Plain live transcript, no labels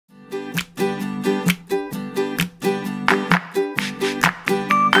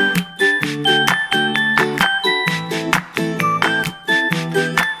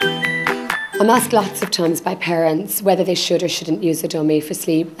I'm asked lots of times by parents whether they should or shouldn't use a dummy for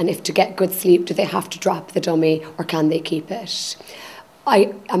sleep, and if to get good sleep, do they have to drop the dummy or can they keep it?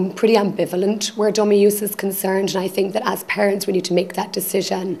 I am pretty ambivalent where dummy use is concerned, and I think that as parents we need to make that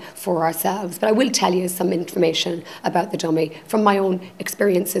decision for ourselves. But I will tell you some information about the dummy from my own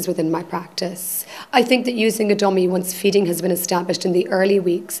experiences within my practice. I think that using a dummy once feeding has been established in the early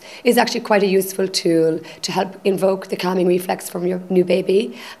weeks is actually quite a useful tool to help invoke the calming reflex from your new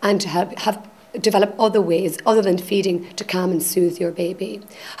baby and to help develop other ways other than feeding to calm and soothe your baby.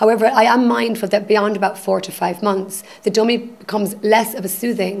 However, I am mindful that beyond about 4 to 5 months, the dummy becomes less of a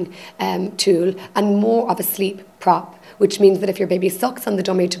soothing tool and more of a sleep prop, which means that if your baby sucks on the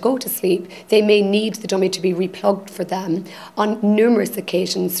dummy to go to sleep, they may need the dummy to be replugged for them on numerous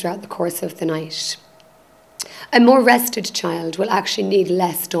occasions throughout the course of the night. A more rested child will actually need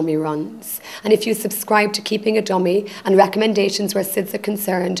less dummy runs. And if you subscribe to keeping a dummy, and recommendations where SIDS are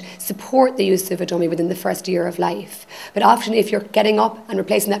concerned support the use of a dummy within the first year of life. But often if you're getting up and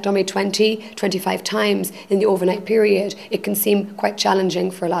replacing that dummy 20, 25 times in the overnight period, it can seem quite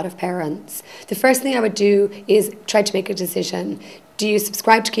challenging for a lot of parents. The first thing I would do is try to make a decision. Do you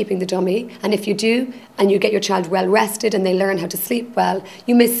subscribe to keeping the dummy? And if you do, and you get your child well rested and they learn how to sleep well,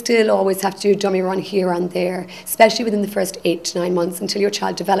 you may still always have to do a dummy run here and there, especially within the first 8 to 9 months until your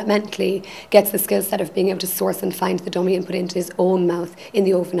child developmentally gets the skill set of being able to source and find the dummy and put it into his own mouth in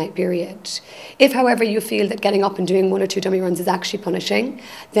the overnight period. If, however, you feel that getting up and doing 1 or 2 dummy runs is actually punishing,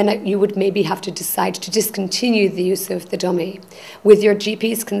 then you would maybe have to decide to discontinue the use of the dummy. With your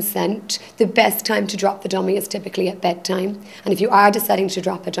GP's consent, the best time to drop the dummy is typically at bedtime. And if you are deciding to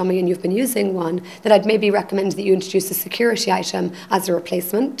drop a dummy and you've been using one, then I'd maybe recommend that you introduce a security item as a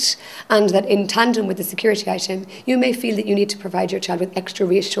replacement, and that in tandem with the security item, you may feel that you need to provide your child with extra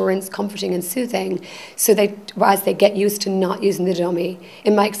reassurance, comforting and soothing, so that as they get used to not using the dummy.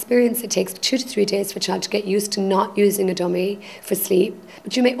 In my experience, it takes 2 to 3 days for a child to get used to not using a dummy for sleep,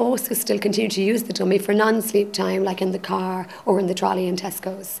 but you may also still continue to use the dummy for non-sleep time, like in the car or in the trolley in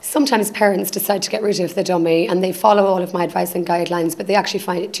Tesco's. Sometimes parents decide to get rid of the dummy and they follow all of my advice and guidelines, but they actually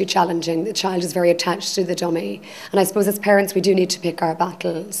find it too challenging. The child is very attached to the dummy. And I suppose as parents, we do need to pick our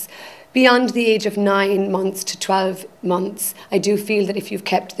battles. Beyond the age of 9 months to 12 months, I do feel that if you've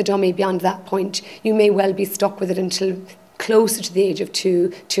kept the dummy beyond that point, you may well be stuck with it until closer to the age of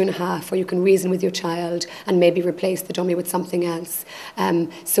 2, 2.5, where you can reason with your child and maybe replace the dummy with something else.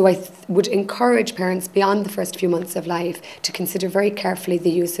 So I would encourage parents beyond the first few months of life to consider very carefully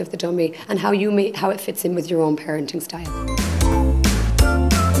the use of the dummy and how it fits in with your own parenting style.